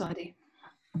Alrighty.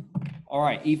 All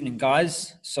right, evening,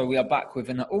 guys. So we are back with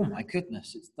an. Oh my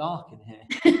goodness, it's dark in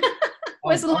here.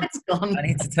 Where's the lights gone? I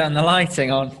need to turn the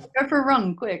lighting on. Go for a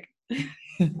run, quick.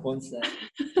 1 sec.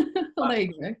 Oh, there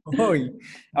you go. Oi.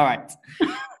 All right.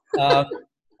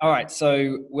 All right.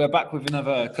 So we're back with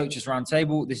another Coaches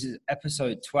Roundtable. This is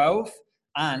episode 12,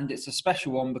 and it's a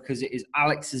special one because it is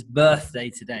Alex's birthday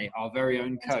today. Our very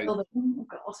own coach. Oh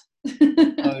God.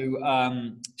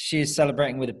 So she is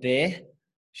celebrating with a beer.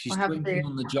 She's drinking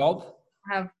on the job.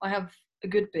 I have a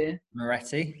good beer.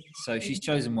 Moretti. So she's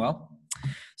chosen well.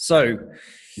 So,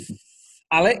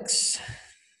 Alex,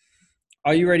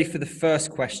 are you ready for the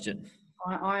first question?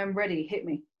 I am ready. Hit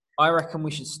me. I reckon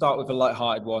we should start with a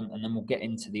light-hearted one, and then we'll get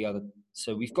into the other.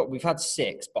 So we've had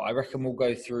 6, but I reckon we'll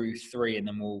go through 3, and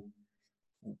then we'll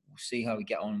see how we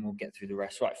get on, and we'll get through the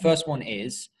rest. Right. First one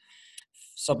is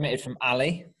submitted from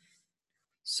Ali.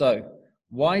 So,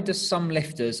 why do some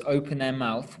lifters open their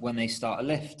mouth when they start a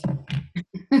lift?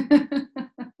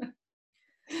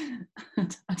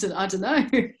 I don't know.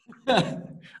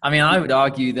 I mean, I would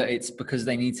argue that it's because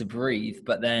they need to breathe,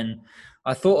 but then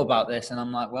I thought about this and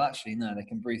I'm like, well, actually, no, they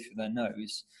can breathe through their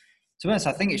nose. To be honest,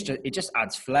 I think it just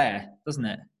adds flair, doesn't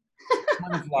it?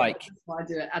 Kind of like That's why I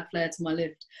do it. Add flair to my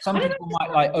lift. Some people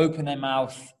might like open their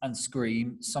mouth and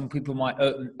scream. Some people might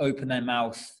open their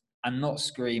mouth and not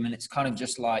scream, and it's kind of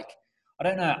just like, I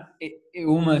don't know. It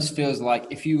almost feels like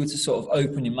if you were to sort of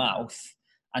open your mouth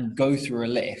and go through a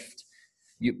lift,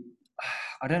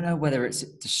 I don't know whether it's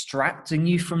distracting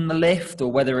you from the lift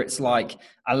or whether it's like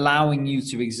allowing you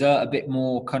to exert a bit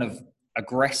more kind of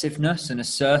aggressiveness and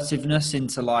assertiveness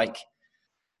into like,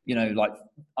 you know, like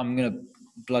I'm going to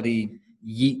bloody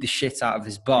yeet the shit out of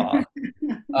this bar.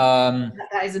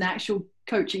 That is an actual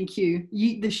coaching cue.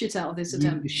 Yeet the shit out of this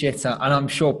attempt. Yeet the shit out. And I'm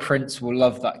sure Prince will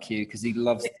love that cue because he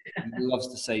loves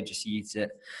to say just yeet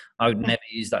it. I would never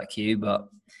use that cue, but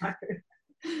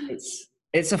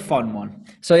it's a fun one.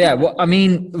 So yeah,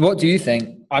 what do you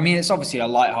think? I mean, it's obviously a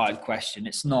light-hearted question.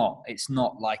 It's not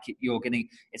like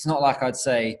it's not like I'd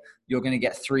say you're going to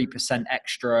get 3%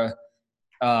 extra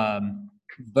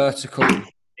vertical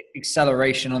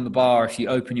acceleration on the bar if you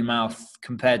open your mouth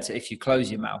compared to if you close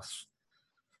your mouth.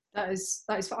 That is.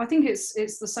 I think it's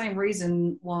the same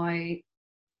reason why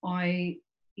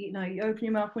you open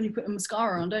your mouth when you put a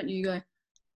mascara on, don't you? You go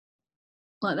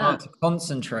like that. To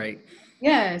concentrate.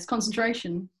 Yeah, it's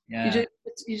concentration. Yeah.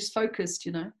 You just focused,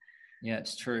 you know. Yeah,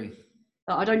 it's true.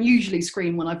 I don't usually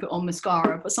scream when I put on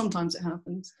mascara, but sometimes it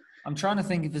happens. I'm trying to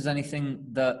think if there's anything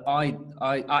that I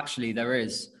actually there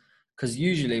is, because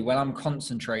usually when I'm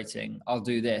concentrating, I'll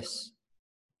do this.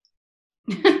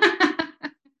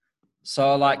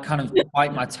 So I like kind of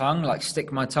bite my tongue, like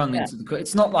stick my tongue into the.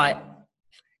 It's not like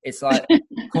it's like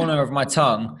corner of my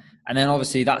tongue, and then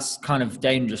obviously that's kind of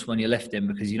dangerous when you're lifting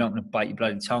because you don't want to bite your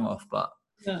bloody tongue off. But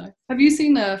no. Have you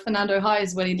seen Fernando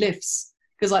Hayes when he lifts?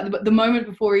 Because like the moment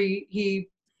before he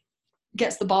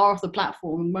gets the bar off the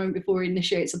platform, the moment before he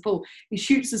initiates a pull, he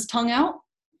shoots his tongue out.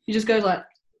 He just goes like.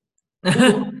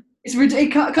 It's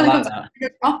ridiculous. It kind of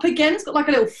goes up again. It's got like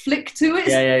a little flick to it.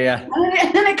 Yeah.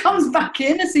 And then it comes back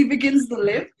in as he begins the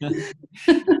lift. It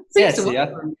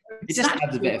just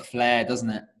adds a bit of flair, doesn't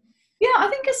it? Yeah, I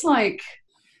think it's like...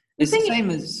 It's the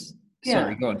same as...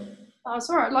 Sorry, go on. Oh,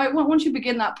 it's all right. Like, once you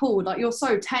begin that pull, like, you're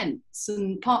so tense.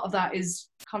 And part of that is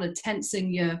kind of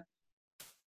tensing your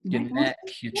neck,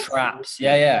 your traps.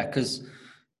 Yeah, because...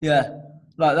 Yeah,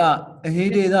 like that. If you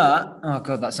do that... Oh,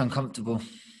 God, that's uncomfortable.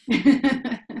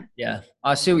 Yeah,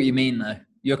 I see what you mean though.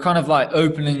 You're kind of like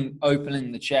opening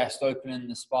the chest, opening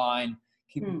the spine,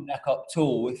 keeping the neck up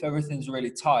tall. If everything's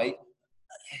really tight,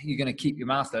 you're going to keep your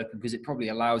mouth open because it probably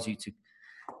allows you to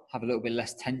have a little bit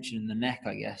less tension in the neck,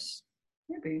 I guess.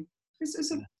 Maybe.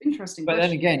 It's an interesting But question.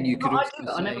 then again, you could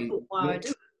I never thought why I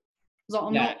do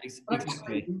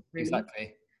it.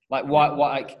 Exactly. Like why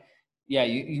like yeah,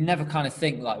 you never kind of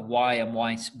think like why am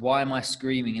I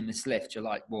screaming in this lift? You're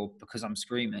like, well, because I'm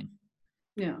screaming.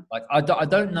 Yeah. Like I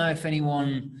don't know if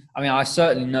anyone. I mean, I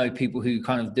certainly know people who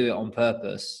kind of do it on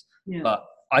purpose, but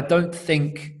I don't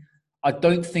think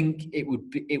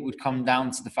it would come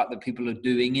down to the fact that people are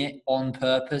doing it on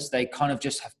purpose. They kind of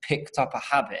just have picked up a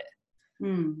habit,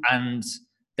 and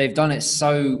they've done it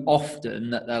so often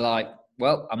that they're like,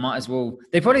 well, I might as well.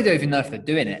 They probably don't even know if they're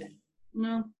doing it.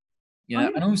 No. You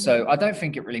know, and also I don't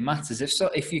think it really matters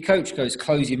if your coach goes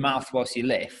close your mouth whilst you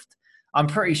lift. I'm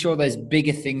pretty sure there's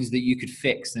bigger things that you could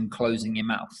fix than closing your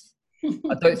mouth.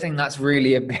 I don't think that's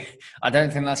really a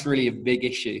big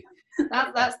issue.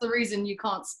 That's the reason you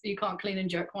can't clean and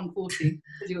jerk 140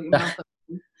 because you got your mouth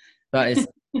open. That is,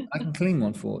 I can clean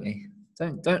 140.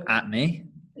 Don't at me.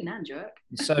 Clean and jerk.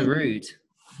 You're so rude.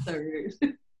 So rude.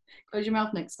 Close your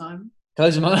mouth next time.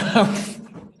 Close my mouth.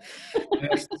 I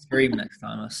have to scream next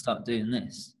time I start doing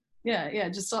this. Yeah,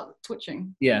 just start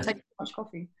twitching. Yeah. Take too much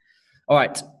coffee. All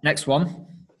right, next one.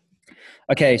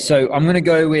 Okay, so I'm going to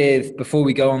go with, before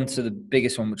we go on to the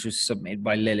biggest one, which was submitted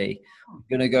by Lily, I'm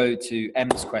going to go to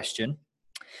Em's question.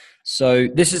 So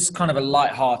this is kind of a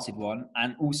light-hearted one,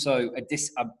 and also a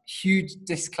huge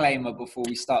disclaimer before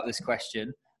we start this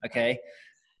question, okay?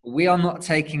 We are not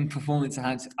taking performance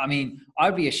enhancing. I mean,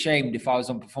 I'd be ashamed if I was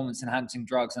on performance enhancing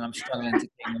drugs and I'm struggling to get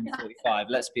 145.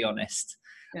 Let's be honest.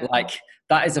 Yeah. Like,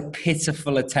 that is a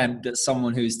pitiful attempt at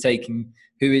someone who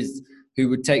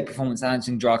would take performance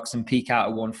enhancing drugs and peak out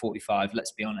at 145.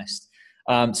 Let's be honest.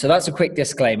 So that's a quick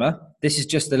disclaimer. This is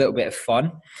just a little bit of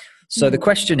fun. So the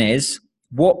question is,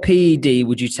 what PED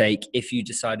would you take if you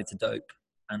decided to dope,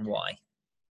 and why?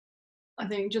 I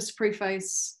think, just to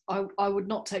preface, I would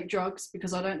not take drugs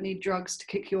because I don't need drugs to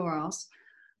kick your ass.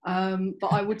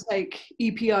 But I would take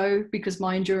EPO because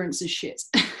my endurance is shit.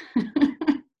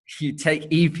 You take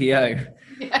EPO?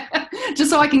 Yeah, just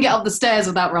so I can get up the stairs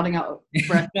without running out of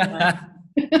breath.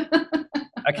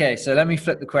 Okay, so let me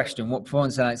flip the question. What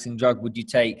performance enhancing drug would you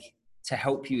take to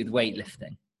help you with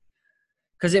weightlifting?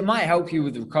 Because it might help you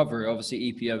with recovery.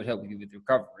 Obviously, EPO would help you with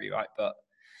recovery, right? But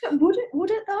would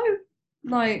it though?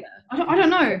 Like, I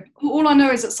don't know. All I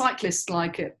know is that cyclists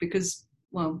like it because,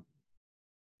 well,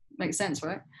 makes sense,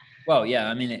 right? Well, yeah.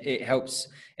 I mean, it helps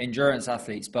endurance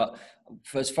athletes, but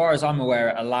as far as I'm aware,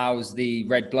 it allows the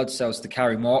red blood cells to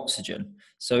carry more oxygen.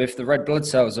 So if the red blood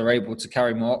cells are able to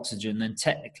carry more oxygen, then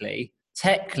technically,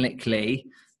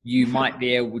 you might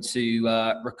be able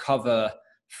to recover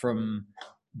from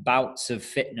bouts of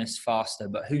fitness faster,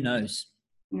 but who knows?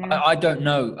 Yeah. I don't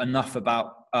know enough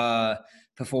about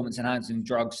performance enhancing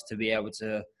drugs to be able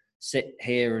to sit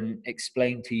here and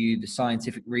explain to you the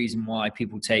scientific reason why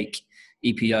people take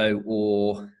EPO,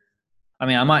 or I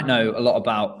mean, I might know a lot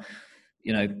about,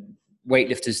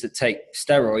 weightlifters that take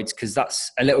steroids because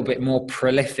that's a little bit more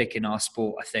prolific in our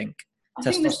sport, I think.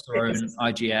 Testosterone,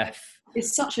 IGF.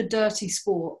 It's such a dirty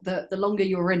sport that the longer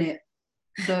you're in it,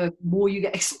 the more you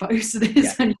get exposed to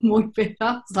this, and the more you pick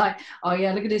up. It's like, oh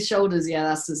yeah, look at his shoulders. Yeah,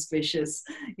 that's suspicious.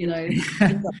 Like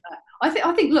I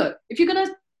think, look, if you're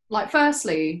gonna, like,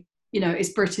 firstly, it's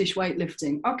British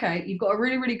weightlifting. Okay, you've got a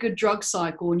really, really good drug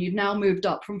cycle, and you've now moved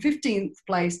up from 15th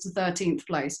place to 13th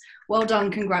place. Well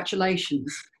done,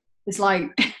 congratulations. It's like,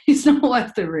 it's not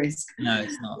worth the risk. No,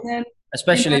 it's not. Then,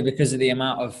 especially because of the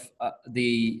amount of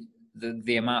the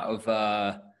amount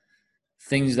of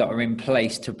things that are in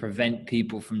place to prevent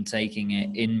people from taking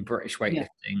it in British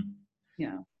weightlifting.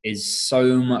 Yeah. Is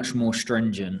so much more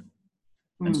stringent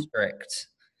and strict.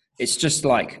 It's just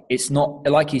like, it's not,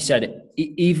 like you said,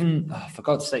 even, for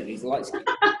God's sake, these lights.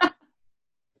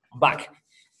 I'm back.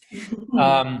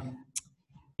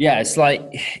 Yeah, it's like,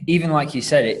 even like you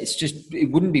said,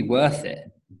 it wouldn't be worth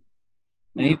it.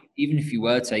 And even if you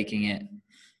were taking it,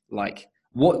 like,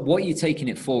 what are you taking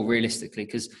it for realistically?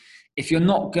 Because if you're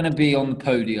not going to be on the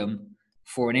podium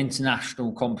for an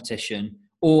international competition,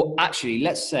 or actually,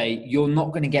 let's say you're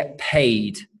not going to get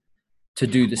paid to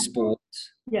do the sport,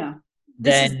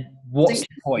 then what's the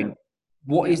point?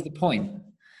 What is the point?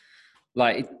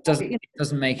 Like, it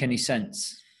doesn't make any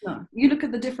sense. No, you look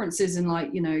at the differences in, like,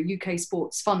 UK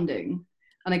sports funding,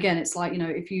 and again, it's like,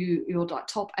 if you're like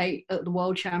top 8 at the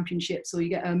World Championships, or you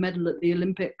get a medal at the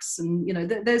Olympics, and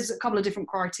there's a couple of different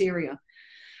criteria.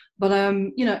 But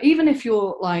even if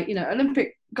you're like,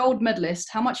 Olympic gold medalist,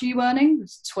 how much are you earning?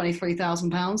 It's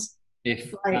 £23,000.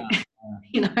 If like,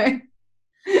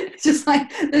 it's just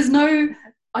like,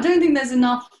 I don't think there's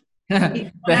enough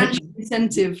financial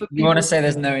incentive for people. You want to say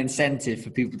there's no incentive for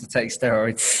people to take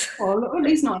steroids? Well, at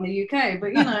least not in the UK,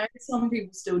 but some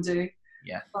people still do.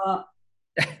 Yeah. But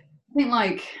I think,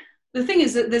 like, the thing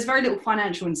is that there's very little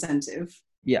financial incentive.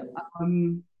 Yeah.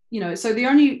 So the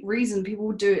only reason people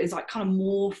would do it is, like, kind of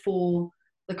more for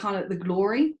the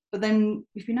glory. But then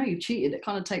if you've cheated, it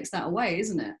kind of takes that away,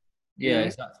 isn't it? Yeah,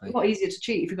 exactly. It's a lot easier to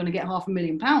cheat if you're going to get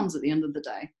 £500,000 at the end of the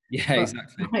day. Yeah,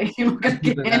 exactly. Like, you're not going to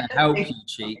People are going to help you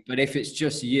cheat, but if it's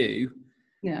just you,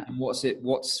 and what's it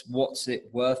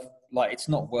worth? Like, it's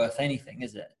not worth anything,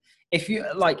 is it? If you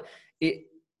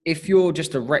if you're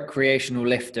just a recreational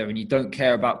lifter and you don't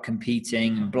care about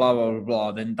competing and blah blah blah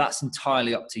blah, then that's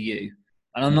entirely up to you.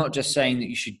 And I'm not just saying that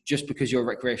you should, just because you're a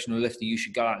recreational lifter, you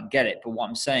should go out and get it. But what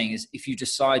I'm saying is, if you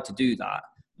decide to do that,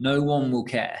 no one will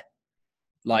care.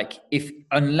 Like,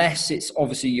 unless it's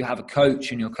obviously you have a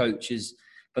coach and your coach is,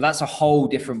 but that's a whole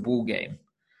different ball game.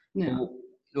 Yeah.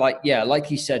 Like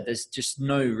you said, there's just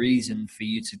no reason for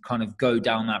you to kind of go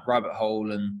down that rabbit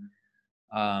hole and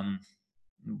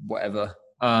whatever.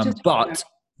 But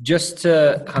just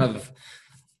to kind of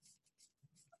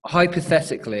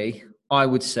hypothetically, I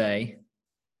would say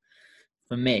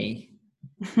for me,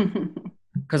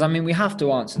 because I mean, we have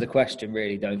to answer the question,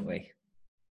 really, don't we?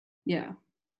 Yeah.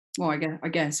 Well, I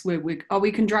guess are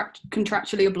we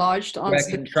contractually obliged to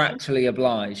answer? We're contractually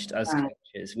obliged as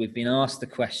coaches. We've been asked the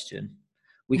question.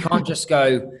 We can't just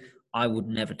go, I would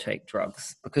never take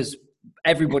drugs, because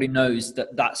everybody knows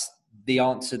that that's the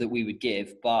answer that we would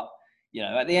give. But, you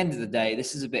know, at the end of the day,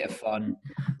 this is a bit of fun.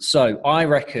 So I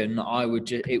reckon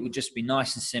it would just be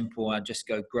nice and simple. I'd just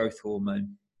go growth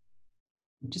hormone.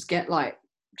 Just get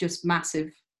just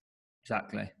massive.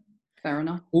 Exactly. Fair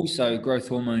enough. Also, growth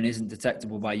hormone isn't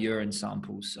detectable by urine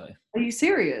samples. So, are you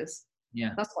serious?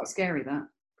 Yeah. That's quite scary,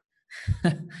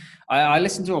 that. I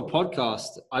listened to a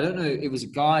podcast. I don't know. It was a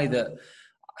guy that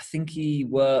I think he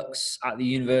works at the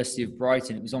University of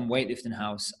Brighton. It was on Weightlifting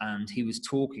House. And he was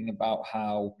talking about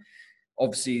how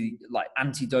obviously like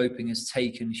anti-doping has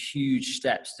taken huge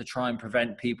steps to try and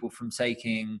prevent people from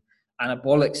taking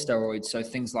anabolic steroids. So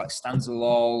things like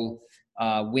stanzolol,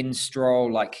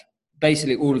 Winstrol, like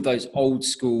basically all of those old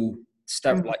school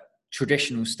like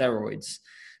traditional steroids.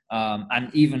 And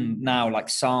even now like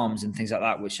SARMs and things like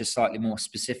that, which are slightly more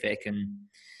specific and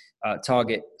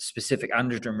target specific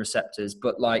androgen receptors,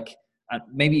 but like and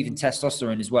maybe even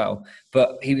testosterone as well.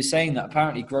 But he was saying that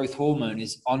apparently growth hormone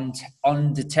is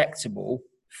undetectable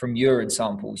from urine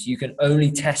samples. You can only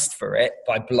test for it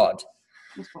by blood.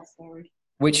 That's quite scary.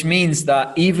 Which means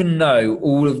that even though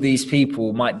all of these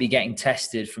people might be getting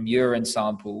tested from urine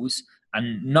samples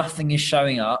and nothing is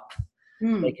showing up,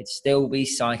 they could still be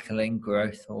cycling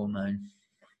growth hormone.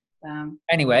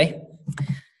 Anyway,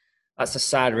 that's a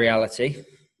sad reality.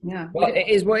 Yeah. But it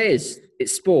is what it is.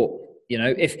 It's sport. You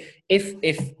know,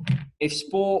 if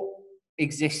sport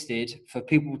existed for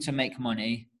people to make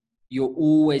money, you're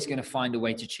always going to find a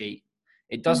way to cheat.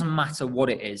 It doesn't matter what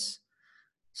it is.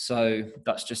 So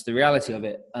that's just the reality of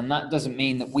it. And that doesn't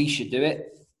mean that we should do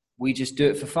it. We just do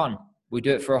it for fun. We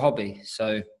do it for a hobby.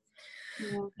 So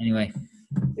anyway.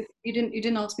 You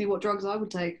didn't ask me what drugs I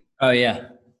would take. Oh, yeah.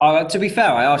 To be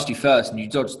fair, I asked you first and you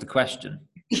dodged the question.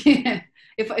 Yeah.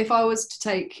 If I was to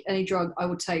take any drug, I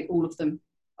would take all of them.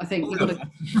 I think you got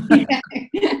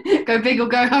to go big or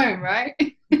go home, right?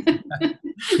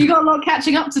 You got a lot of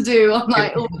catching up to do on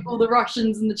like all the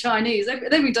Russians and the Chinese. They've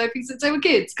been doping since they were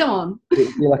kids. Come on.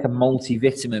 It'd be like a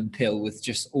multivitamin pill with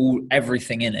just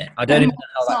everything in it. I don't even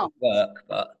know how that would work,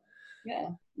 but yeah,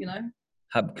 you know.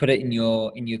 Put it in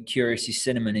your Curacy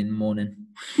cinnamon in the morning.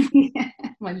 Yeah,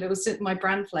 my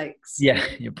bran flakes. Yeah,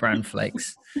 your bran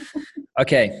flakes.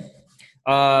 Okay.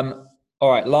 All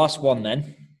right, last one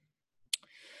then.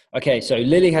 Okay, so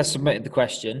Lily has submitted the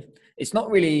question. It's not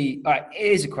really, it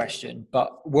is a question,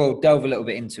 but we'll delve a little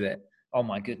bit into it. Oh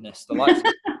my goodness, the lights.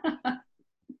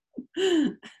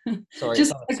 Sorry,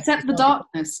 just accept the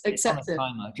darkness. Accept it.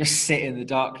 Timer. Just sit in the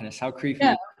darkness. How creepy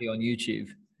would it be on YouTube?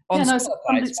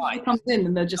 Somebody comes in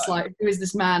and they're just like, who is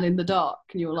this man in the dark?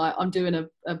 And you're like, I'm doing a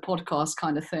podcast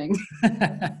kind of thing.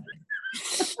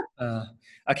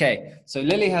 Okay, so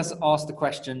Lily has asked the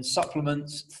question,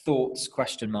 supplements, thoughts, ?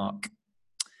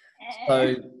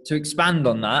 So to expand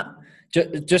on that,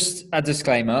 just a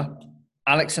disclaimer,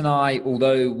 Alex and I,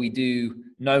 although we do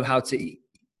know how to eat,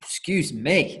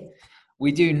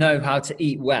 we do know how to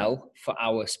eat well for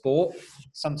our sport.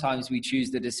 Sometimes we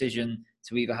choose the decision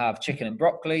to either have chicken and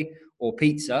broccoli or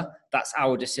pizza. That's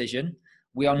our decision.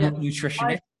 We are not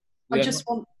nutritionists. I just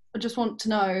want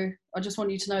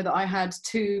you to know that I had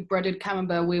 2 breaded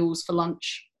camembert wheels for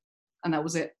lunch, and that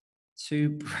was it. 2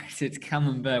 breaded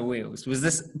camembert wheels. Was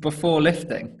this before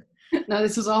lifting? No,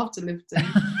 this was after lifting.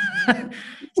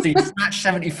 So you snatched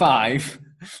 75.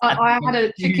 I had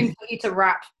a chicken fajita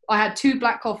wrap. I had 2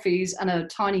 black coffees and a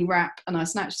tiny wrap, and I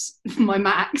snatched my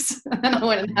max. And then I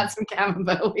went and had some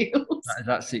camembert wheels. That is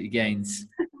absolutely gains.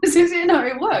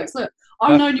 It works. Look,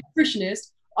 I'm no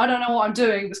nutritionist. I don't know what I'm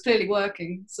doing, but it's clearly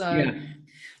working. So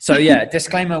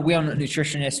disclaimer: we are not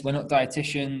nutritionists. We're not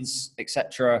dietitians,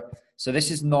 etc. So this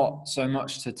is not so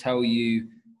much to tell you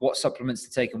what supplements to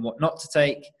take and what not to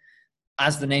take.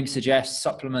 As the name suggests,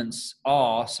 supplements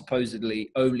are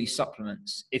supposedly only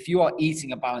supplements. If you are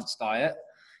eating a balanced diet,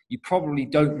 you probably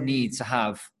don't need to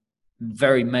have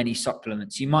very many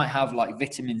supplements. You might have like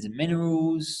vitamins and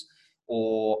minerals,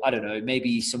 or I don't know,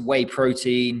 maybe some whey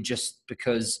protein just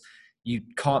because you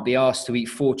can't be asked to eat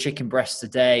 4 chicken breasts a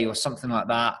day or something like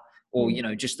that. Or, you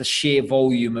know, just the sheer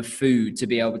volume of food to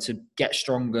be able to get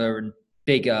stronger and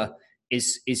bigger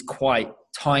is quite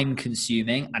time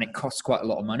consuming and it costs quite a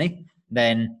lot of money.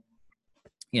 Then,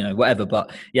 you know, whatever.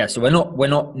 But yeah, so we're not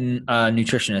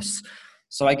nutritionists.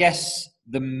 So I guess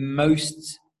the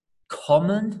most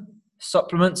common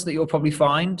supplements that you'll probably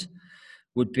find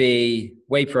would be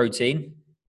whey protein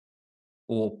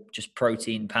or just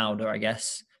protein powder, I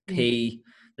guess. Pea.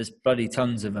 There's bloody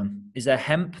tons of them. Is there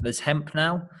hemp? There's hemp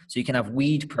now. So you can have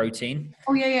weed protein.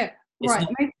 Oh, yeah. It's Right.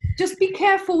 not- Maybe just be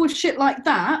careful with shit like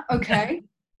that, okay?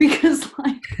 Because,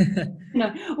 like,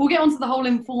 we'll get onto the whole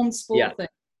informed sport thing.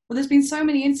 But there's been so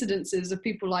many incidences of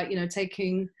people, like,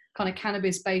 taking kind of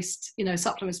cannabis-based,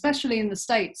 supplements, especially in the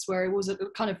States, where it was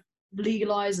kind of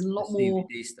legalized and a lot more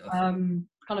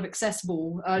kind of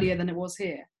accessible earlier than it was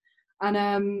here.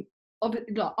 And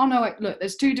look,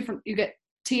 there's two different. You get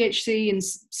THC and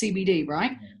CBD,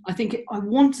 right? I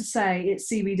want to say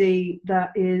it's CBD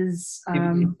that is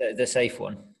the safe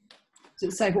one.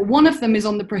 Safe, but one of them is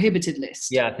on the prohibited list.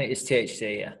 Yeah, I think it's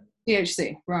THC. Yeah,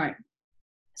 THC, right?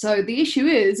 So the issue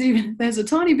is, even if there's a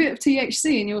tiny bit of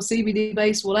THC in your CBD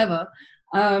based whatever,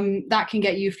 that can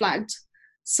get you flagged.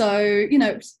 So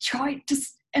try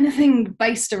just anything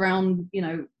based around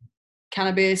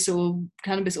cannabis or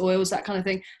cannabis oils, that kind of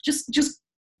thing. Just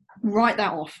write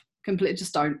that off completely.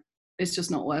 Just don't. It's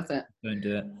just not worth it. Don't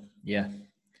do it. Yeah,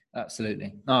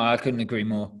 absolutely. No, I couldn't agree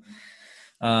more.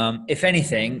 If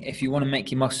anything, if you want to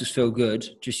make your muscles feel good,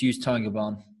 just use Tiger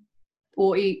Balm.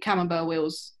 Or eat camembert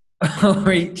wheels.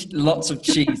 Or eat lots of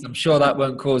cheese. I'm sure that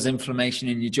won't cause inflammation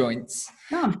in your joints.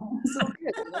 No, it's all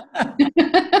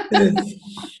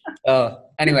good.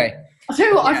 Anyway. I'll tell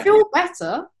you what, I feel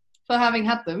better for having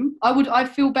had them. I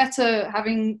feel better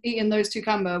having eaten those 2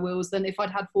 camembert wheels than if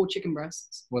I'd had 4 chicken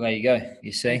breasts. Well, there you go.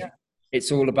 You see,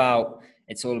 it's all about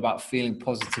feeling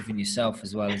positive in yourself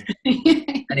as well.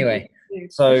 Anyway,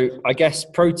 so I guess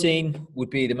protein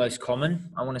would be the most common,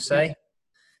 I want to say.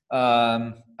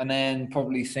 And then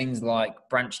probably things like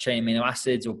branched chain amino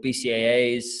acids or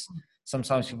BCAAs.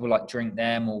 Sometimes people like drink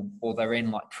them or they're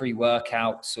in like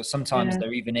pre-workouts, or sometimes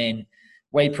they're even in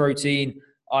whey protein.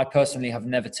 I personally have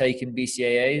never taken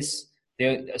BCAAs.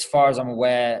 As far as I'm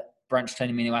aware, branched chain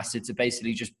amino acids are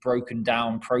basically just broken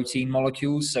down protein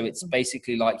molecules. So it's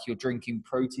basically like you're drinking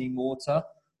protein water,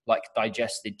 like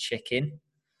digested chicken.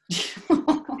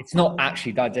 It's not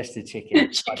actually digested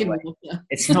chicken. Chicken water.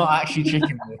 It's not actually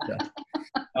chicken water.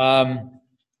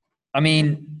 I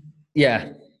mean,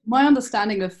 yeah. My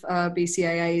understanding of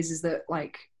BCAAs is that,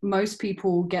 like, most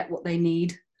people get what they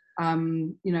need,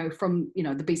 from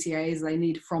the BCAAs they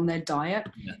need from their diet.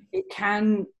 Yeah. It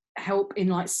can help in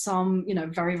like some,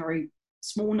 very, very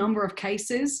small number of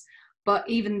cases, but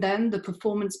even then the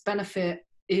performance benefit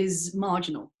is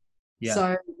marginal. Yeah.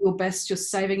 So you're best just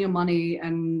saving your money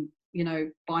and,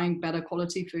 buying better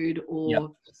quality food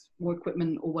or more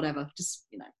equipment or whatever. Just,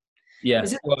 Yeah.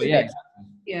 Well, yeah.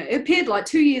 Yeah. It appeared like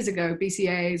 2 years ago,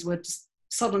 BCAAs were just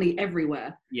suddenly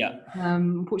everywhere. Yeah.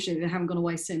 Unfortunately, they haven't gone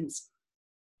away since.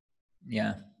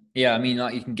 Yeah. Yeah. I mean,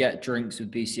 like, you can get drinks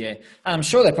with BCAA, and I'm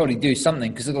sure they probably do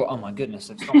something because oh my goodness,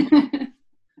 it's not.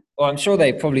 Well, I'm sure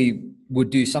they probably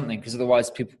would do something because otherwise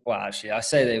people, well, actually, I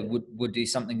say they would do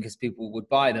something because people would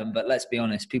buy them, but let's be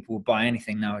honest, people would buy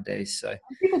anything nowadays. So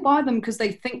people buy them because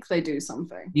they think they do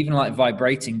something. Even like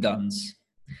vibrating guns.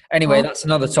 Anyway, that's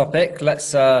another topic.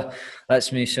 Let's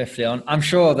move swiftly on. I'm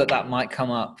sure that might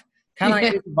come up. Can I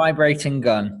use a vibrating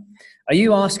gun? Are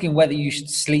you asking whether you should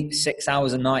sleep 6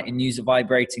 hours a night and use a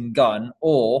vibrating gun,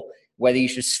 or whether you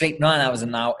should sleep 9 hours a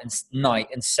night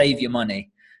and save your money?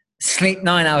 Sleep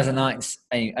 9 hours a night.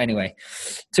 Anyway,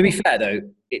 to be fair though,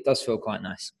 it does feel quite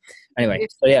nice. Anyway,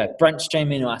 so yeah, branched chain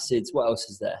amino acids. What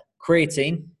else is there?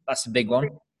 Creatine. That's a big one.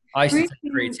 I used to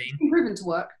take creatine. It's proven to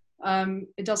work.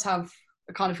 It does have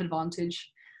a kind of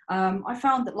advantage. I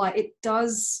found that like it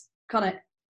does kind of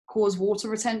cause water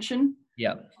retention.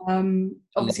 Yeah.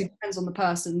 Obviously it depends on the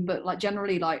person, but like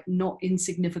generally like not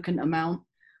insignificant amount.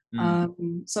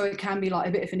 So it can be like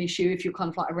a bit of an issue if you're kind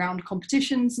of like around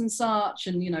competitions and such,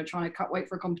 and trying to cut weight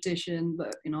for a competition.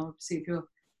 But obviously if you're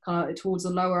kind of towards the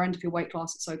lower end of your weight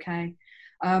class, it's okay.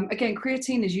 Again,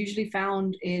 creatine is usually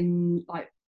found in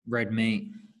like red meat.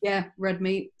 Yeah, red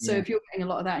meat. So if you're getting a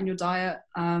lot of that in your diet,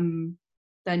 then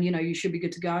you should be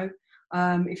good to go.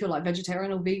 If you're like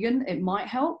vegetarian or vegan, it might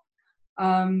help.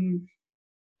 And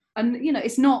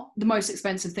it's not the most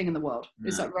expensive thing in the world. No,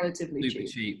 it's like relatively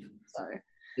cheap. So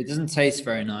it doesn't taste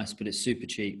very nice, but it's super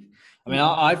cheap. I mean,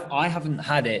 I haven't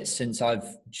had it since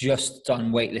I've just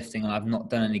done weightlifting and I've not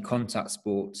done any contact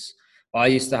sports. I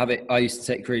used to have it. I used to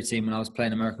take creatine when I was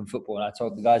playing American football, and I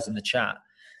told the guys in the chat,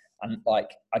 and like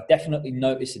I definitely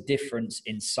noticed a difference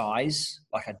in size.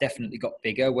 Like I definitely got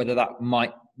bigger. Whether that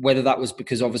was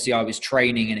because obviously I was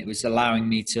training and it was allowing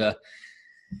me to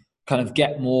kind of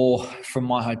get more from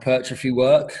my hypertrophy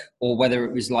work, or whether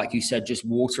it was, like you said, just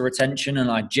water retention, and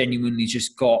I genuinely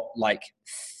just got like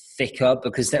thicker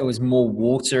because there was more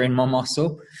water in my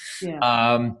muscle.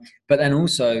 Yeah. But then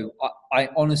also I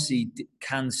honestly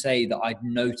can say that I've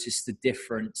noticed the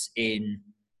difference in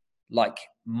like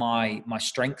my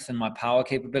strength and my power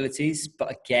capabilities.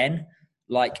 But again,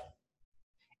 like,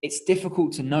 it's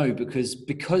difficult to know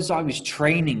because I was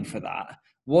training for that.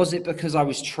 Was it because I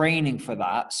was training for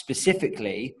that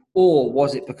specifically, or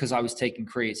was it because I was taking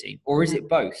creatine, or is it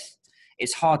both?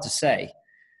 It's hard to say.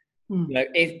 You know,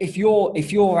 if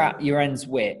you're at your end's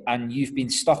wit and you've been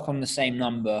stuck on the same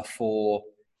number for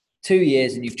 2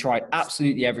 years and you've tried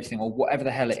absolutely everything or whatever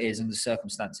the hell it is in the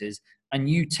circumstances, and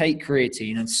you take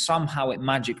creatine and somehow it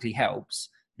magically helps,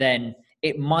 then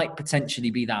it might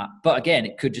potentially be that. But again,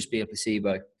 it could just be a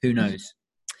placebo. Who knows?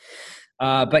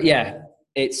 But yeah,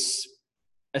 it's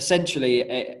essentially,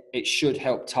 it should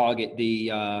help target the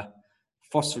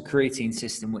phosphocreatine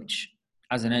system, which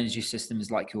as an energy system is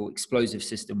like your explosive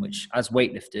system, which as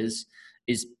weightlifters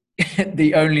is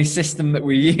the only system that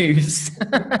we use.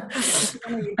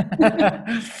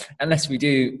 Unless we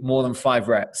do more than 5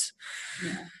 reps.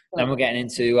 Yeah. Then we're getting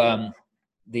into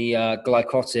the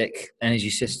glycotic energy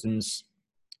systems,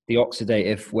 the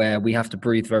oxidative, where we have to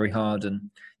breathe very hard and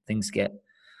things get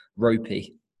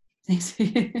ropey.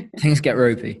 Things get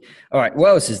ropey. All right, what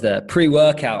else is there?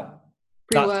 Pre-workout.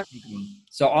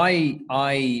 So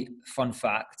I fun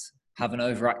fact, have an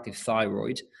overactive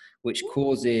thyroid, which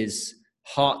causes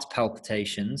heart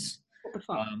palpitations,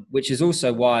 which is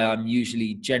also why I'm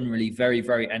usually generally very,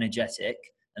 very energetic.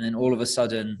 And then all of a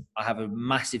sudden I have a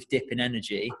massive dip in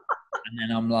energy. And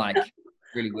then I'm like,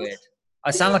 really weird.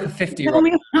 I sound like a 50-year-old. Tell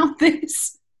me about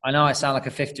this. I know I sound like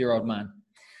a 50-year-old man.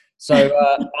 So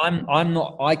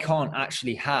I can't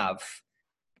actually have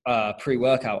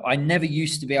pre-workout. I never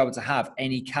used to be able to have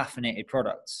any caffeinated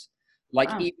products. Like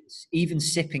even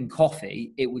sipping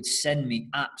coffee, it would send me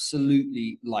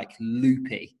absolutely like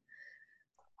loopy.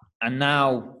 And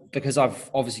now, because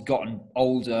I've obviously gotten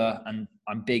older and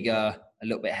I'm bigger, a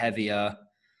little bit heavier,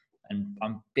 and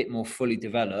I'm a bit more fully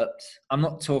developed. I'm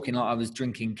not talking like I was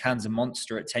drinking cans of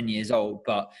Monster at 10 years old,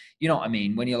 but you know what I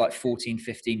mean? When you're like 14,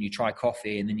 15, you try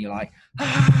coffee and then you're like,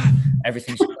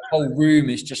 everything's, the whole room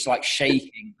is just like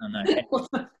shaking. I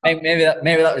don't know. Maybe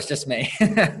that was just me.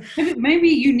 maybe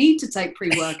you need to take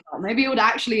pre-workout. Maybe it would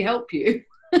actually help you.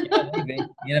 Yeah, maybe.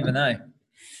 You never know.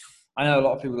 I know a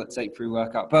lot of people that take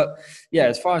pre-workout, but yeah,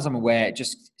 as far as I'm aware, it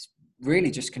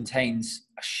really just contains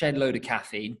a shed load of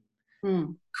caffeine,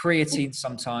 creatine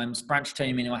sometimes, branched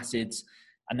chain amino acids,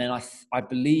 and then I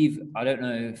believe, I don't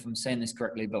know if I'm saying this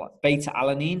correctly, but like beta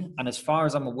alanine. And as far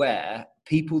as I'm aware,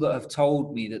 people that have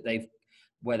told me that they've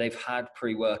had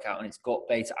pre-workout and it's got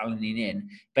beta alanine in,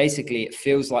 basically it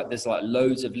feels like there's like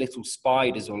loads of little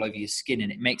spiders all over your skin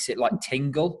and it makes it like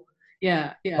tingle.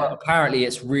 Yeah. But apparently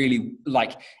it's really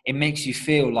like, it makes you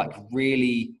feel like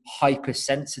really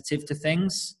hypersensitive to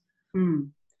things.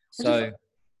 So,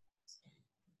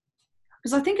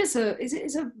 because I think it's a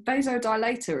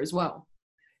vasodilator as well.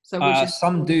 So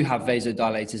some do have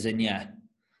vasodilators in, yeah,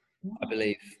 I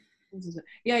believe.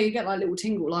 Yeah, you get like little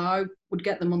tingle. Like I would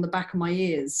get them on the back of my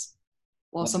ears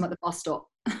whilst I'm at the bus stop.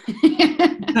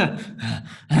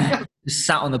 Just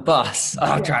sat on the bus. Oh,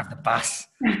 I'll drive the bus.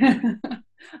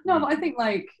 No, but I think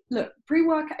like, look,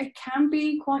 pre-workout, it can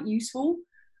be quite useful.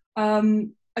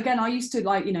 Again, I used to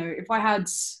like, you know, if I had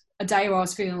a day where I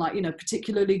was feeling like, you know,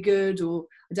 particularly good, or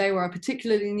a day where I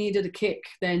particularly needed a kick,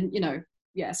 then, you know,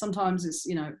 yeah, sometimes it's,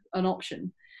 you know, an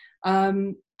option.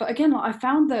 But again, like, I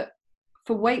found that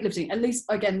for weightlifting, at least,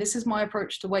 again, this is my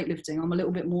approach to weightlifting. I'm a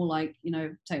little bit more like, you know,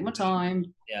 take my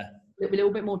time, a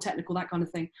little bit more technical, that kind of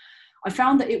thing. I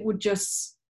found that it would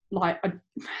just like,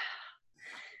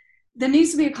 there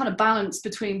needs to be a kind of balance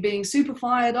between being super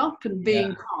fired up and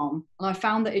being calm. And I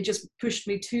found that it just pushed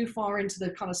me too far into the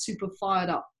kind of super fired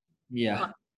up, you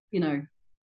know,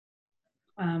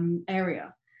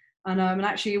 area. And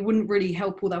actually it wouldn't really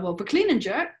help all that well. For clean and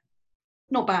jerk,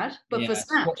 not bad, but for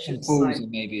snatch, it's like,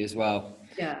 maybe as well.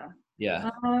 Yeah.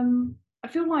 I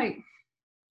feel like,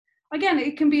 again,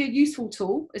 it can be a useful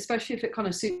tool, especially if it kind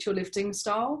of suits your lifting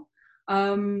style.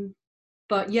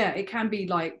 But yeah, it can be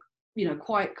like, you know,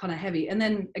 quite kind of heavy. And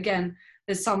then again,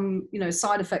 there's some, you know,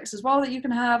 side effects as well that you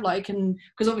can have, like,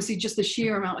 because obviously just the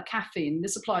sheer amount of caffeine,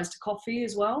 this applies to coffee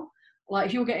as well. Like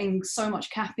if you're getting so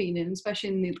much caffeine in,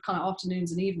 especially in the kind of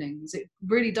afternoons and evenings, it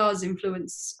really does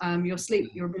influence your sleep,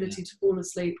 your ability to fall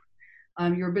asleep,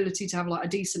 your ability to have like a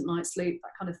decent night's sleep,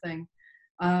 that kind of thing.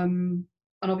 And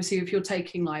obviously if you're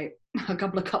taking like a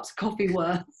couple of cups of coffee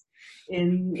worth,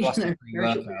 in Plus the very short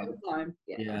period pre-workout. of time.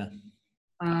 Yeah.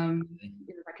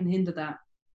 That can hinder that.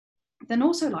 Then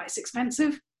also, like, it's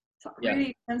expensive. It's like Yeah. really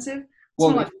expensive. Well,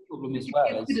 Something the like problem as 50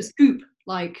 well quid a is, scoop,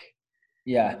 like.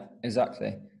 yeah,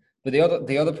 exactly. But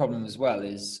the other problem as well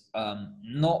is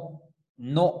not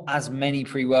as many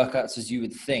pre-workouts as you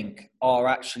would think are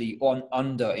actually on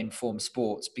under Informed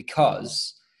Sports,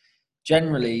 because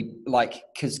generally, like,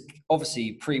 because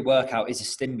obviously pre-workout is a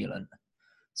stimulant,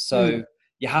 so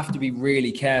you have to be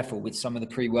really careful with some of the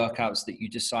pre-workouts that you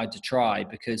decide to try,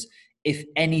 because if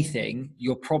anything,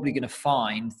 you're probably going to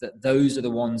find that those are the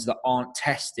ones that aren't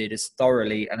tested as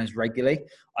thoroughly and as regularly.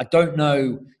 I don't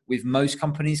know with most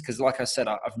companies, because like I said,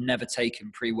 I've never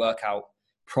taken pre-workout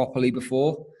properly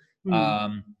before.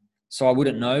 So I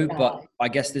wouldn't know, but I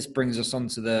guess this brings us on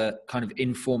to the kind of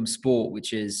Informed Sport,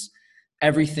 which is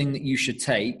everything that you should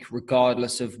take,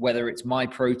 regardless of whether it's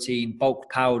MyProtein,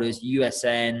 bulk powders,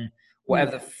 USN,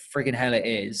 whatever the friggin' hell it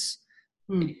is.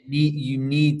 You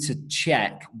need to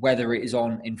check whether it is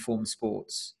on Informed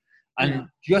Sports. And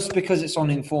just because it's on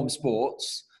Informed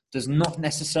Sports does not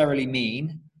necessarily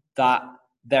mean that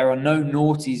there are no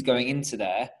naughties going into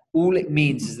there. All it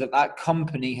means is that that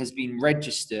company has been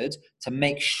registered to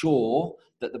make sure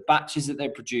that the batches that they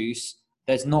produce,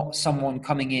 there's not someone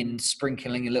coming in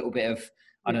sprinkling a little bit of,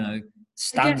 I don't know,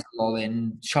 Stanzol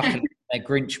in, chucking their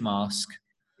Grinch mask.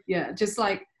 Yeah, just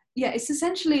like, it's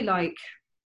essentially like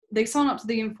they sign up to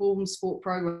the Informed Sport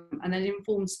program, and then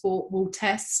Informed Sport will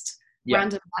test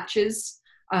random batches,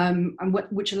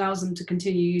 which allows them to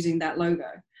continue using that logo.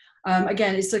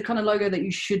 Again, it's the kind of logo that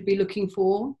you should be looking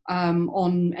for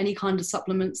on any kind of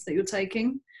supplements that you're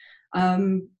taking.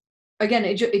 Again,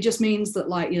 it just means that,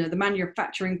 like, the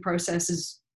manufacturing process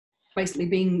is basically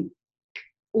being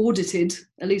audited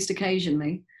at least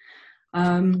occasionally.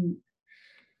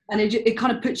 And it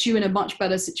kind of puts you in a much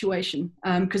better situation,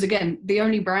 because again, the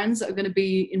only brands that are going to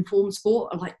be Informed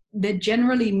Sport are, like, they're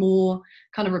generally more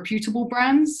kind of reputable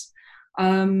brands,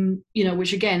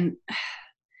 which again,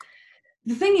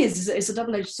 the thing is it's a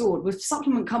double-edged sword with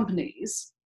supplement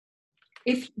companies.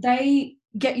 If they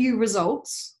get you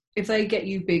results, if they get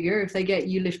you bigger, if they get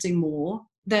you lifting more,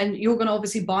 then you're going to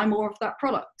obviously buy more of that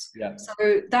product. Yeah.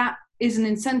 So that is an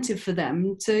incentive for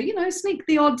them to, sneak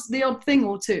the odd thing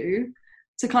or two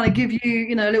to kind of give you,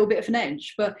 a little bit of an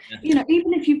edge. But,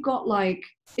 even if you've got, like,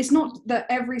 it's not that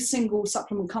every single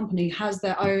supplement company has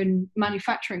their own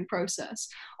manufacturing process.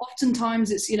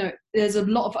 Oftentimes it's, there's a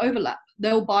lot of overlap.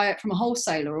 They'll buy it from a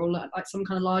wholesaler or like some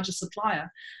kind of larger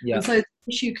supplier. Yeah. And so the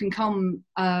issue can come,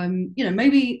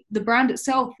 maybe the brand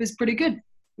itself is pretty good.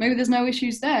 Maybe there's no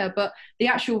issues there, but the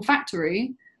actual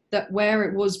factory where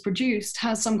it was produced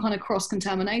has some kind of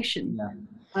cross-contamination. Yeah.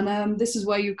 And this is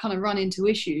where you kind of run into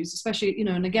issues, especially,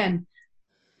 and again,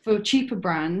 for cheaper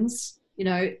brands,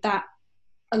 that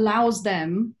allows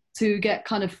them to get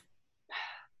kind of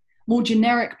more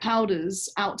generic powders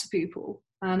out to people.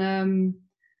 And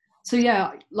so,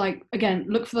 yeah, like, again,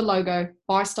 look for the logo,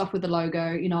 buy stuff with the logo.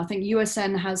 I think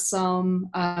USN has some,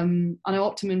 I know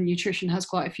Optimum Nutrition has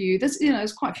quite a few. There's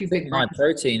quite a few big brands.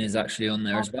 MyProtein is actually on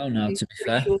there as well now, to be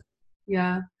fair. Sure.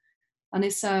 Yeah. And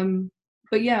it's,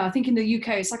 but yeah, I think in the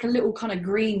UK it's like a little kind of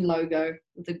green logo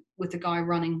with the guy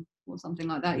running or something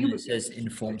like that. It says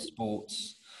Informed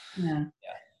Sports. Yeah.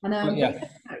 And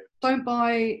don't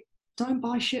buy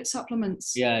shit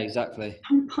supplements. Yeah, exactly.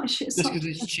 Don't buy shit just because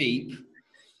it's cheap.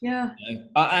 Yeah.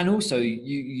 And also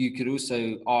you could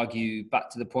also argue, back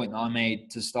to the point that I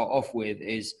made to start off with,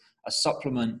 is a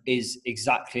supplement is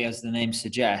exactly as the name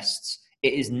suggests.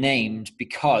 It is named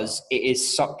because it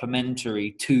is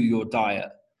supplementary to your diet.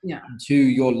 Yeah. To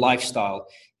your lifestyle.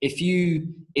 If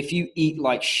you eat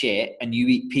like shit and you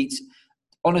eat pizza,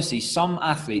 honestly, some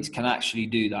athletes can actually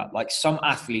do that. Like, some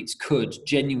athletes could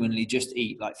genuinely just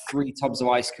eat like 3 tubs of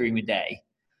ice cream a day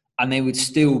and they would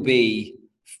still be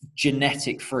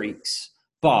genetic freaks.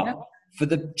 But for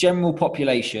the general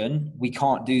population, we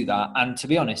can't do that. And to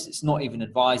be honest, it's not even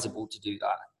advisable to do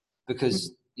that,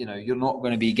 because you're not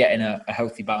going to be getting a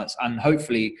healthy balance. And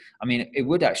hopefully, I mean, it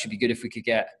would actually be good if we could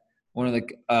get one of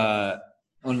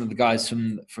the guys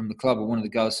from the club, or one of the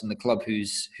girls from the club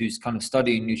who's kind of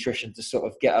studying nutrition, to sort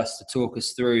of get us to talk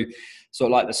us through sort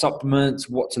of like the supplements,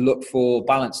 what to look for,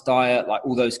 balanced diet, like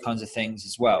all those kinds of things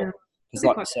as well. Because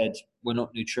like I said, we're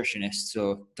not nutritionists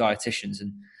or dietitians,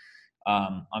 and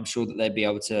I'm sure that they'd be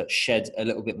able to shed a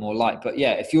little bit more light. But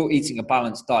yeah, if you're eating a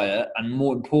balanced diet, and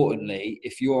more importantly,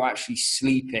 if you're actually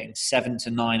sleeping 7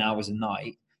 to 9 hours a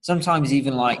night, sometimes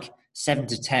even like 7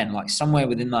 to 10, like somewhere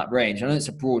within that range. I know it's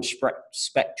a broad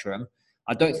spectrum.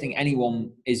 I don't think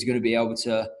anyone is going to be able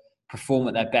to perform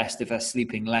at their best if they're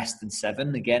sleeping less than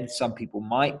 7. Again, some people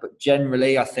might, but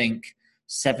generally I think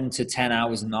 7 to 10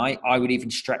 hours a night. I would even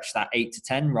stretch that 8 to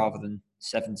 10 rather than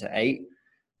 7 to 8.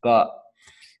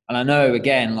 And I know,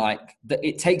 again, like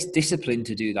it takes discipline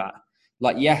to do that.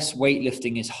 Like, yes,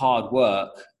 weightlifting is hard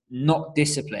work, not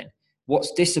discipline.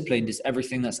 What's disciplined is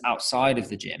everything that's outside of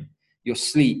the gym. Your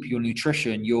sleep, your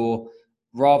nutrition,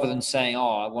 rather than saying,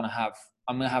 oh, I'm going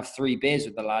to have 3 beers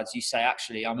with the lads, you say,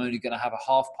 actually, I'm only going to have a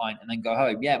half pint and then go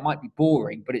home. Yeah, it might be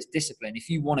boring, but it's discipline. If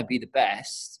you want to be the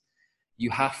best, you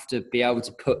have to be able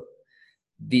to put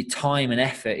the time and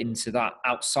effort into that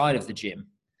outside of the gym,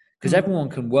 because everyone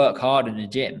can work hard in a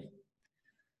gym.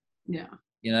 Yeah.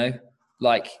 You know,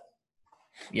 like,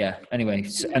 yeah, anyway.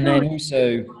 And then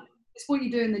also, it's what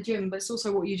you do in the gym, but it's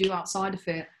also what you do outside of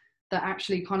it that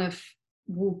actually kind of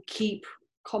will keep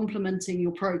complementing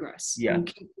your progress. Yeah. And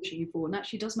keep pushing you forward. And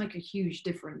actually does make a huge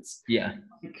difference. Yeah.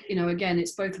 Like, you know, again,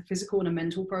 it's both a physical and a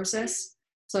mental process.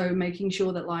 So making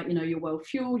sure that, like, you know, you're well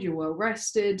fueled, you're well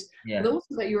rested, but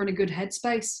also that you're in a good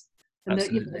headspace. And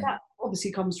that, you know, that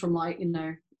obviously comes from, like, you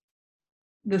know,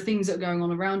 the things that are going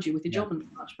on around you with your job and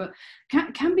such, but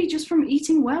can be just from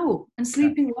eating well and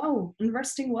sleeping well and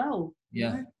resting well.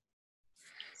 Yeah. You know?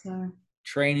 So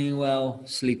training well,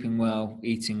 sleeping well,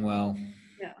 eating well.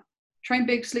 Yeah. Train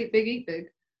big, sleep big, eat big.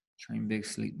 Train big,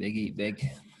 sleep big, eat big.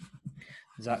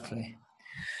 Exactly.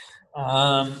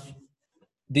 And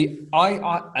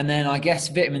then I guess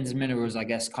vitamins and minerals, I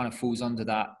guess, kind of falls under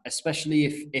that,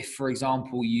 especially if for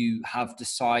example, you have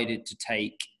decided to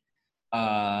take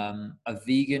a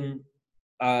vegan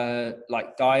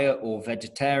like diet, or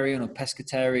vegetarian or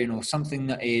pescatarian, or something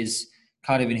that is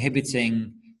kind of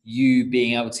inhibiting you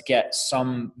being able to get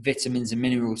some vitamins and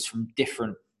minerals from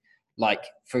different, like,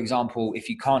 for example, if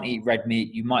you can't eat red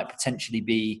meat, you might potentially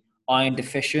be iron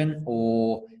deficient,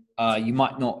 or you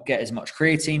might not get as much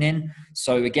creatine in.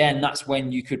 So again, that's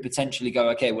when you could potentially go,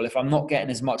 okay, well, if I'm not getting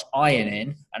as much iron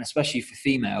in, and especially for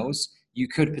females, you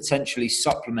could potentially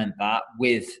supplement that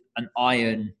with an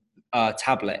iron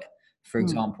tablet, for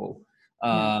example.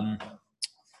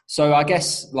 So I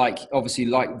guess, like, obviously,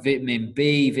 like vitamin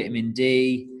B, vitamin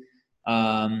D,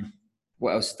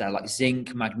 what else is there? Like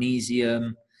zinc,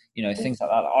 magnesium, you know, things like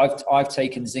that. I've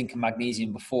taken zinc and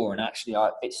magnesium before, and actually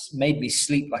it's made me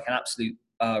sleep like an absolute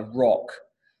rock,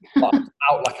 but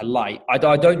out like a light. I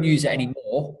don't use it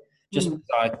anymore, just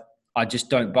because I just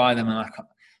don't buy them, and I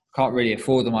can't really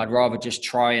afford them. I'd rather just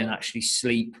try and actually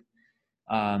sleep,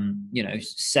 7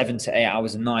 to 8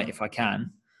 hours a night if I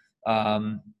can.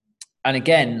 And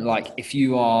again, like, if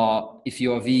you are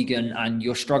vegan and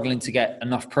you're struggling to get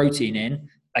enough protein in,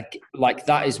 like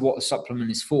that is what a supplement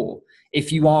is for.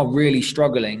 If you are really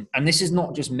struggling, and this is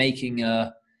not just making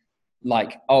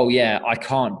oh yeah, I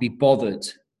can't be bothered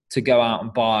to go out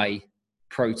and buy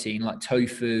protein like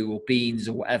tofu or beans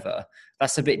or whatever.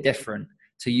 That's a bit different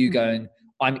to you going,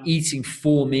 I'm eating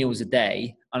 4 meals a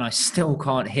day and I still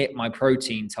can't hit my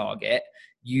protein target.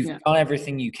 You've done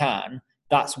everything you can.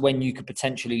 That's when you could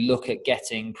potentially look at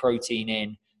getting protein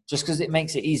in, just because it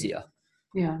makes it easier.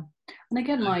 Yeah. And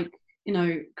again, like, you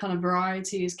know, kind of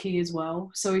variety is key as well.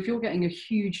 So if you're getting a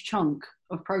huge chunk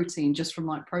of protein just from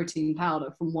like protein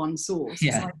powder from one source,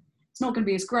 it's not going to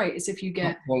be as great as if you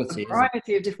get a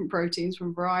variety of different proteins from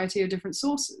a variety of different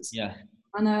sources. Yeah.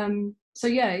 And so,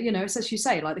 yeah, you know, as you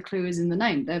say, like the clue is in the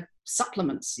name. They're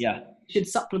supplements. Yeah. You should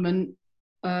supplement,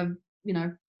 you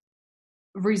know,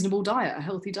 a reasonable diet, a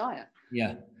healthy diet.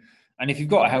 Yeah. And if you've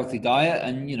got a healthy diet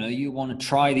and, you know, you want to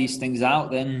try these things out,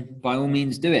 then by all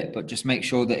means do it. But just make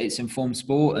sure that it's informed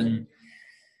sport and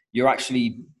you're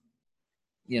actually,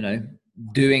 you know,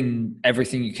 doing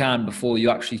everything you can before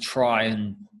you actually try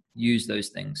and use those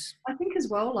things. I think as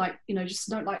well, like, you know, just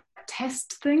don't like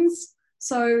test things.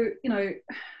 So, you know,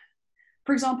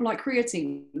 for example, like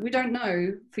creatine, we don't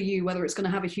know for you whether it's going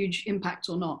to have a huge impact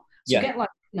or not. So get like,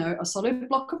 you know, a solid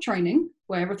block of training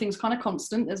where everything's kind of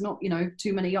constant. There's not, you know,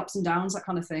 too many ups and downs, that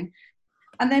kind of thing.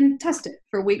 And then test it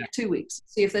for a week, 2 weeks,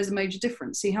 see if there's a major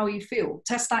difference, see how you feel.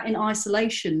 Test that in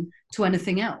isolation to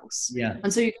anything else. Yeah.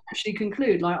 And so you can actually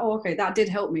conclude like, oh, okay, that did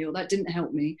help me or that didn't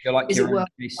help me. You're like, is it worth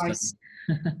the price?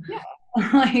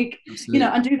 Like, you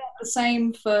know, and do that the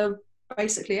same for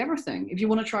basically everything. If you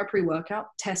want to try pre-workout,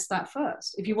 test that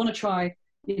first. If you want to try,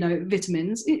 you know,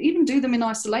 vitamins, even do them in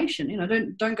isolation. You know,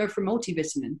 don't go for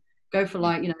multivitamin. Go for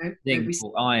like, you know, zinc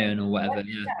or iron or whatever.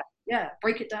 Yeah,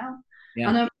 break it down. Yeah.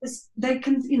 And they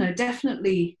can, you know,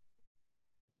 definitely.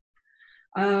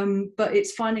 But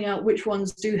it's finding out which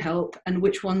ones do help and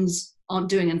which ones aren't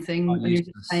doing anything, and you're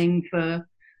just paying for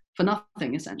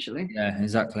nothing essentially. Yeah,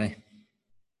 exactly.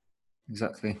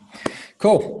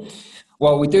 Cool.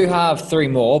 Well, we do have 3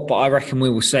 more, but I reckon we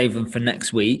will save them for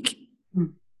next week. Hmm.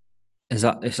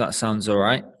 If that sounds all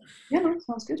right? Yeah, no,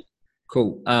 sounds good.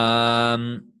 Cool.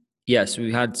 Yeah, so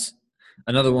we had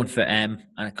another one for M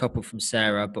and a couple from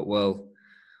Sarah, but we'll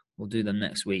do them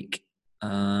next week.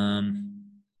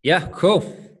 Yeah, cool.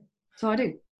 So I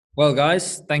do. Well,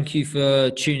 guys, thank you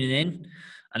for tuning in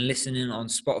and listening on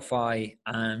Spotify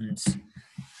and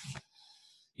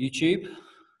YouTube.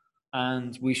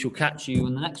 And we shall catch you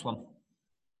on the next one.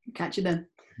 Catch you then.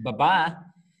 Bye-bye.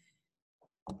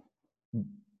 I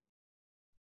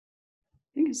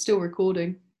think it's still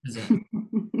recording. Is it?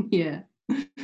 Yeah.